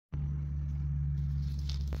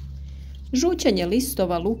Žućenje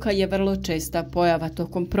listova luka je vrlo česta pojava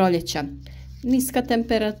tokom proljeća. Niska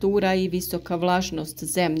temperatura i visoka vlažnost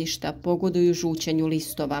zemljišta pogoduju žućenju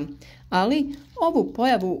listova, ali ovu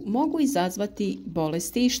pojavu mogu izazvati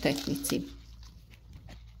bolesti i štetnici.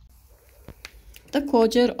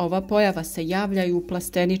 Također, ova pojava se javlja i u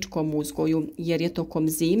plasteničkom uzgoju, jer je tokom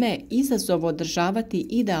zime izazov održavati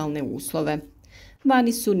idealne uslove.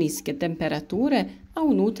 Vani su niske temperature, a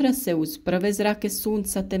unutra se uz prve zrake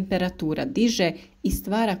sunca temperatura diže i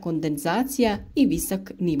stvara kondenzacija i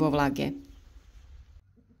visok nivo vlage.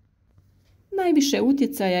 Najviše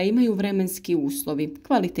utjecaja imaju vremenski uslovi,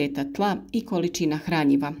 kvaliteta tla i količina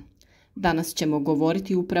hranjiva. Danas ćemo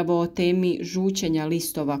govoriti upravo o temi žućenja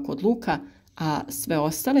listova kod luka, a sve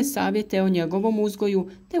ostale savjete o njegovom uzgoju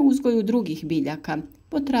te uzgoju drugih biljaka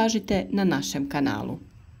potražite na našem kanalu.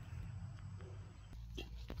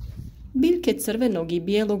 Biljke crvenog i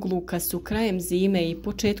bijelog luka su krajem zime i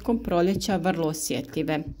početkom proljeća vrlo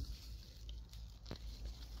osjetljive.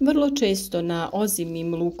 Vrlo često na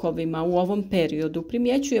ozimim lukovima u ovom periodu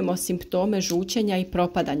primjećujemo simptome žućenja i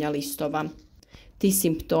propadanja listova. Ti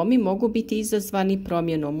simptomi mogu biti izazvani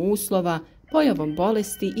promjenom uslova, pojavom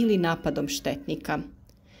bolesti ili napadom štetnika.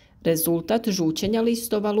 Rezultat žućenja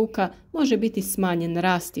listova luka može biti smanjen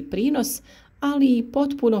rast i prinos, ali i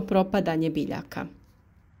potpuno propadanje biljaka.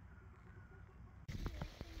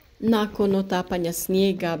 Nakon otapanja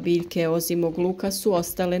snijega, biljke ozimog luka su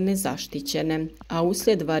ostale nezaštićene, a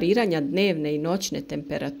uslijed variranja dnevne i noćne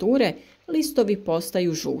temperature listovi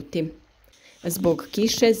postaju žuti. Zbog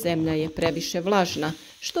kiše zemlja je previše vlažna,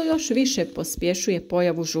 što još više pospješuje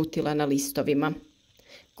pojavu žutila na listovima.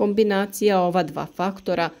 Kombinacija ova dva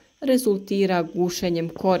faktora rezultira gušenjem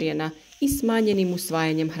korijena i smanjenim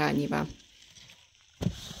usvajanjem hranjiva.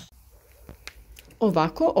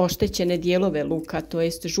 Ovako oštećene dijelove luka, to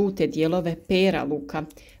jest žute dijelove pera luka,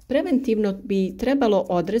 preventivno bi trebalo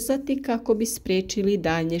odrezati kako bi spriječili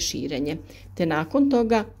daljnje širenje, te nakon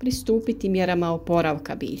toga pristupiti mjerama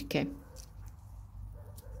oporavka biljke.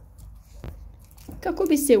 Kako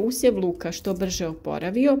bi se usjev luka što brže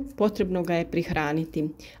oporavio, potrebno ga je prihraniti,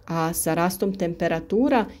 a sa rastom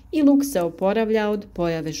temperatura i luk se oporavlja od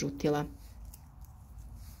pojave žutila.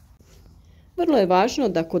 Vrlo je važno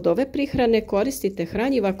da kod ove prihrane koristite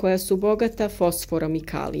hranjiva koja su bogata fosforom i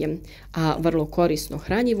kalijem, a vrlo korisno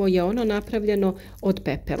hranjivo je ono napravljeno od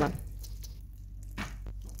pepela.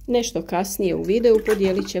 Nešto kasnije u videu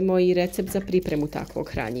podijelit ćemo i recept za pripremu takvog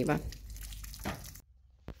hranjiva.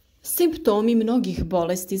 Simptomi mnogih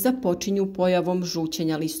bolesti započinju pojavom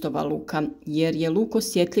žućenja listova luka, jer je luk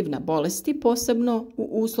osjetljiv na bolesti, posebno u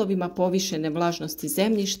uslovima povišene vlažnosti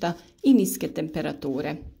zemljišta i niske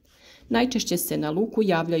temperature. Najčešće se na luku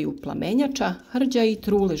javljaju plamenjača, hrđa i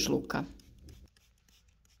trulež luka.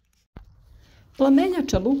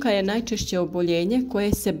 Plamenjača luka je najčešće oboljenje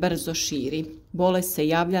koje se brzo širi. Bolest se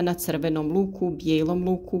javlja na crvenom luku, bijelom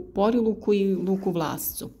luku, poriluku i luku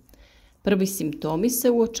vlascu. Prvi simptomi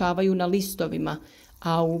se uočavaju na listovima,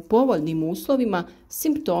 a u povoljnim uslovima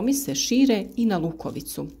simptomi se šire i na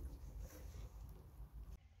lukovicu.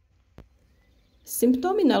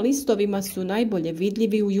 Simptomi na listovima su najbolje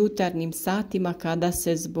vidljivi u jutarnjim satima kada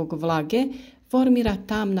se zbog vlage formira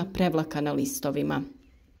tamna prevlaka na listovima.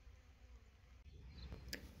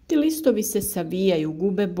 Ti listovi se savijaju,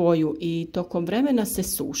 gube boju i tokom vremena se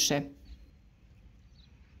suše.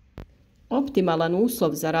 Optimalan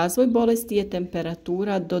uslov za razvoj bolesti je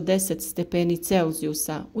temperatura do 10 stepeni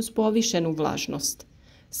Celzijusa uz povišenu vlažnost.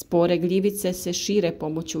 Spore gljivice se šire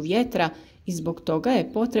pomoću vjetra i zbog toga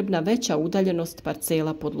je potrebna veća udaljenost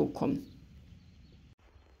parcela pod lukom.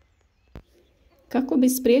 Kako bi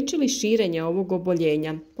spriječili širenje ovog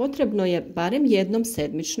oboljenja, potrebno je barem jednom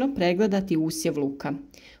sedmično pregledati usjev luka.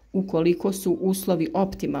 Ukoliko su uslovi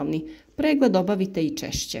optimalni, pregled obavite i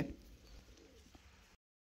češće.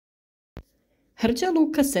 Hrđa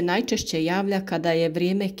luka se najčešće javlja kada je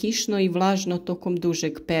vrijeme kišno i vlažno tokom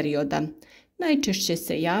dužeg perioda. Najčešće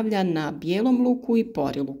se javlja na bijelom luku i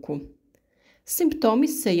poriluku. Simptomi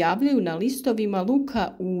se javljaju na listovima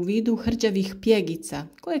luka u vidu hrđavih pjegica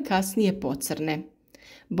koje kasnije pocrne.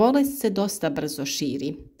 Bolest se dosta brzo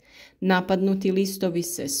širi. Napadnuti listovi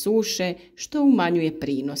se suše što umanjuje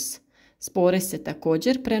prinos. Spore se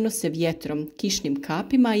također prenose vjetrom, kišnim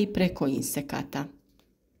kapima i preko insekata.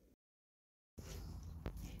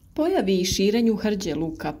 Pojavi i širenju hrđe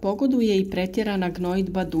luka pogoduje i pretjerana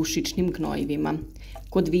gnojidba dušičnim gnojivima.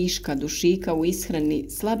 Kod viška dušika u ishrani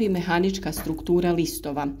slabi mehanička struktura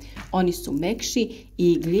listova. Oni su mekši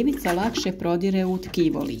i gljivica lakše prodire u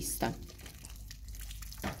tkivo lista.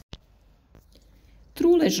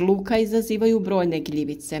 Trulež luka izazivaju brojne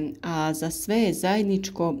gljivice, a za sve je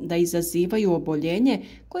zajedničko da izazivaju oboljenje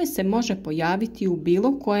koje se može pojaviti u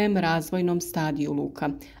bilo kojem razvojnom stadiju luka,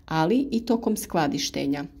 ali i tokom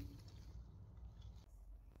skladištenja.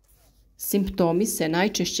 Simptomi se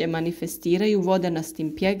najčešće manifestiraju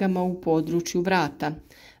vodenastim pjegama u području vrata.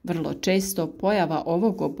 Vrlo često pojava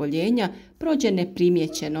ovog oboljenja prođe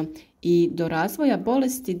neprimjećeno i do razvoja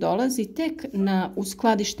bolesti dolazi tek na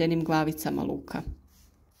uskladištenim glavicama luka.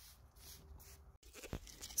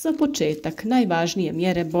 Za početak, najvažnije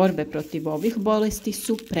mjere borbe protiv ovih bolesti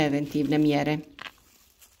su preventivne mjere.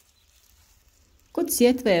 Kod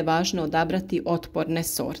sjetve je važno odabrati otporne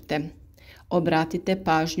sorte. Obratite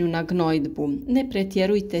pažnju na gnojidbu, ne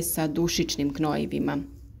pretjerujte sa dušičnim gnojivima.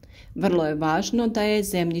 Vrlo je važno da je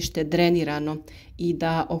zemljište drenirano i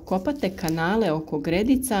da okopate kanale oko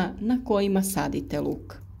gredica na kojima sadite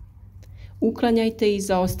luk. Uklanjajte i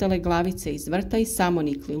zaostale glavice iz vrta i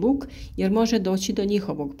samonikli luk jer može doći do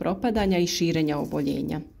njihovog propadanja i širenja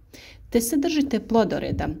oboljenja. Te se držite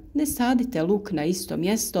plodoreda, ne sadite luk na isto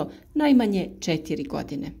mjesto najmanje 4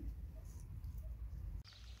 godine.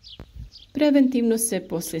 Preventivno se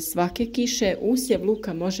poslije svake kiše usjev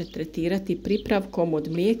luka može tretirati pripravkom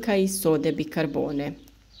od mlijeka i sode bikarbone.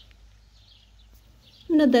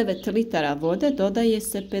 Na 9 litara vode dodaje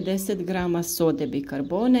se 50 grama sode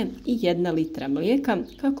bikarbone i 1 litra mlijeka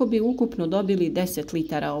kako bi ukupno dobili 10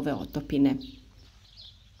 litara ove otopine.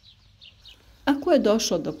 Ako je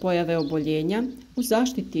došlo do pojave oboljenja, u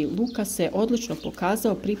zaštiti luka se odlično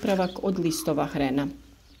pokazao pripravak od listova hrena.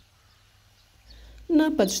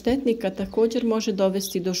 Napad štetnika također može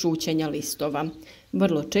dovesti do žućenja listova.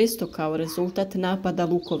 Vrlo često kao rezultat napada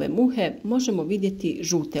lukove muhe možemo vidjeti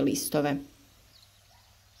žute listove.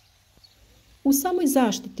 U samoj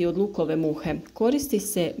zaštiti od lukove muhe koristi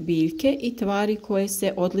se biljke i tvari koje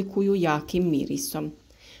se odlikuju jakim mirisom.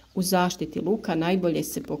 U zaštiti luka najbolje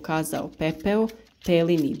se pokazao pepeo,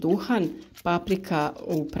 pelin i duhan, paprika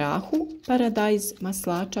u prahu, paradajz,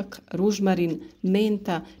 maslačak, ružmarin,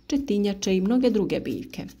 menta, četinjače i mnoge druge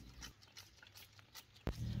biljke.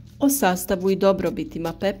 O sastavu i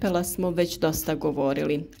dobrobitima pepela smo već dosta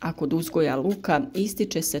govorili, a kod uzgoja luka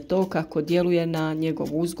ističe se to kako djeluje na njegov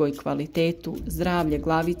uzgoj, kvalitetu, zdravlje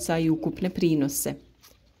glavica i ukupne prinose.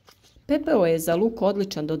 Pepeo je za luk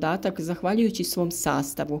odličan dodatak zahvaljujući svom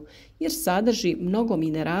sastavu, jer sadrži mnogo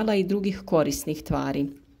minerala i drugih korisnih tvari.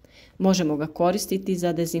 Možemo ga koristiti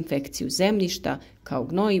za dezinfekciju zemljišta, kao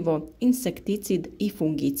gnojivo, insekticid i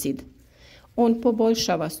fungicid. On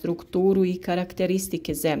poboljšava strukturu i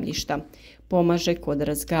karakteristike zemljišta, pomaže kod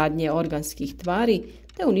razgradnje organskih tvari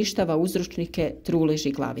te uništava uzročnike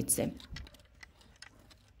truleži glavice.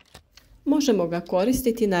 Možemo ga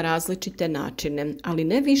koristiti na različite načine, ali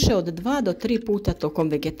ne više od 2 do 3 puta tokom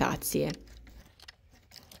vegetacije.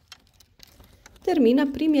 Termina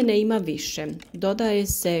primjene ima više. Dodaje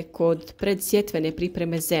se kod predsjetvene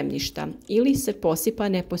pripreme zemljišta ili se posipa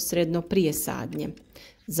neposredno prije sadnje.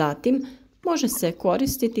 Zatim, može se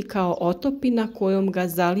koristiti kao otopina kojom ga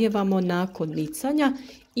zalijevamo nakon nicanja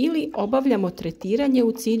ili obavljamo tretiranje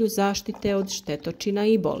u cilju zaštite od štetočina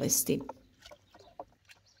i bolesti.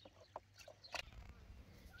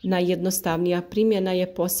 Najjednostavnija primjena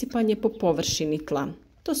je posipanje po površini tla.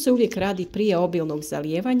 To se uvijek radi prije obilnog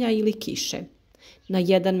zalijevanja ili kiše. Na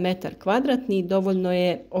 1 metar kvadratni dovoljno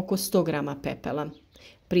je oko 100 grama pepela.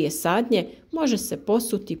 Prije sadnje može se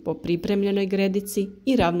posuti po pripremljenoj gredici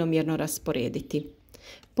i ravnomjerno rasporediti.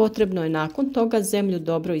 Potrebno je nakon toga zemlju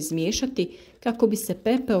dobro izmiješati kako bi se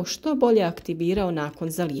pepeo što bolje aktivirao nakon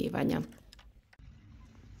zalijevanja.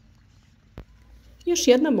 Još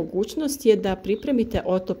jedna mogućnost je da pripremite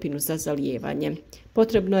otopinu za zalijevanje.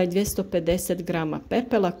 Potrebno je 250 grama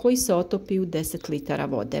pepela koji se otopi u 10 litara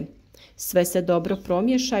vode. Sve se dobro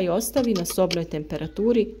promiješa i ostavi na sobnoj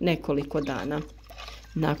temperaturi nekoliko dana.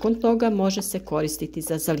 Nakon toga može se koristiti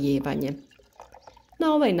za zalijevanje.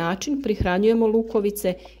 Na ovaj način prihranjujemo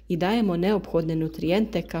lukovice i dajemo neophodne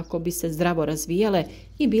nutrijente kako bi se zdravo razvijale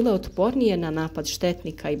i bile otpornije na napad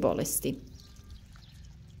štetnika i bolesti.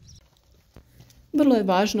 Vrlo je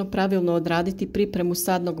važno pravilno odraditi pripremu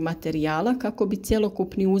sadnog materijala kako bi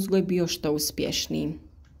cjelokupni uzgoj bio što uspješniji.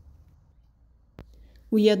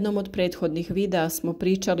 U jednom od prethodnih videa smo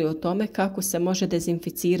pričali o tome kako se može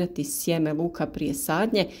dezinficirati sjeme luka prije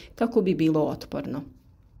sadnje kako bi bilo otporno.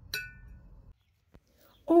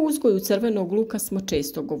 O uzgoju crvenog luka smo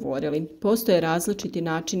često govorili. Postoje različiti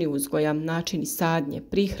načini uzgoja, načini sadnje,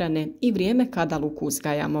 prihrane i vrijeme kada luk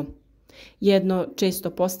uzgajamo. Jedno često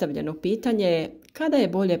postavljeno pitanje je kada je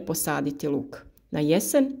bolje posaditi luk, na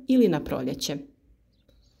jesen ili na proljeće.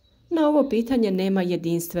 Na ovo pitanje nema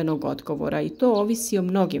jedinstvenog odgovora i to ovisi o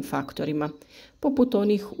mnogim faktorima, poput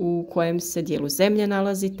onih u kojem se dijelu zemlje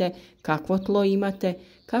nalazite, kakvo tlo imate,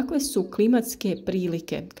 kakve su klimatske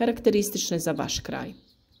prilike karakteristične za vaš kraj.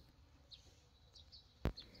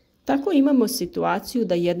 Tako imamo situaciju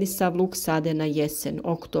da jedni sav luk sade na jesen,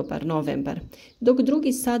 oktobar, novembar, dok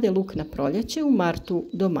drugi sade luk na proljeće u martu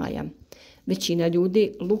do maja. Većina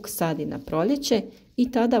ljudi luk sadi na proljeće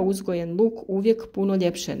i tada uzgojen luk uvijek puno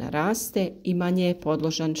ljepše naraste i manje je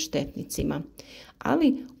podložan štetnicima.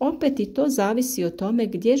 Ali opet i to zavisi o tome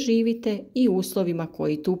gdje živite i uslovima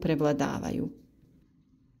koji tu prevladavaju.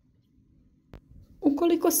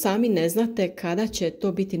 Ukoliko sami ne znate kada će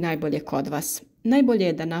to biti najbolje kod vas, najbolje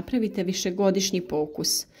je da napravite višegodišnji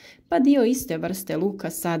pokus, pa dio iste vrste luka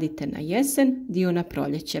sadite na jesen, dio na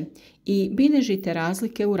proljeće i bilježite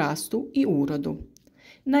razlike u rastu i urodu.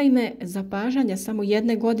 Naime, zapažanja samo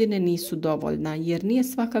jedne godine nisu dovoljna jer nije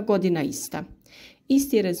svaka godina ista.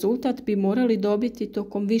 Isti rezultat bi morali dobiti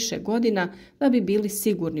tokom više godina da bi bili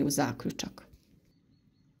sigurni u zaključak.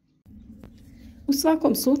 U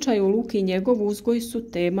svakom slučaju luk i njegov uzgoj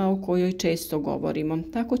su tema o kojoj često govorimo.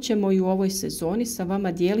 Tako ćemo i u ovoj sezoni sa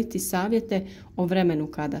vama dijeliti savjete o vremenu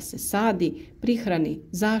kada se sadi, prihrani,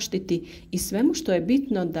 zaštiti i svemu što je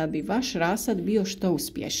bitno da bi vaš rasad bio što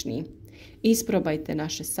uspješniji. Isprobajte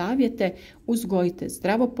naše savjete, uzgojite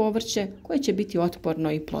zdravo povrće koje će biti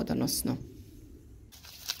otporno i plodonosno.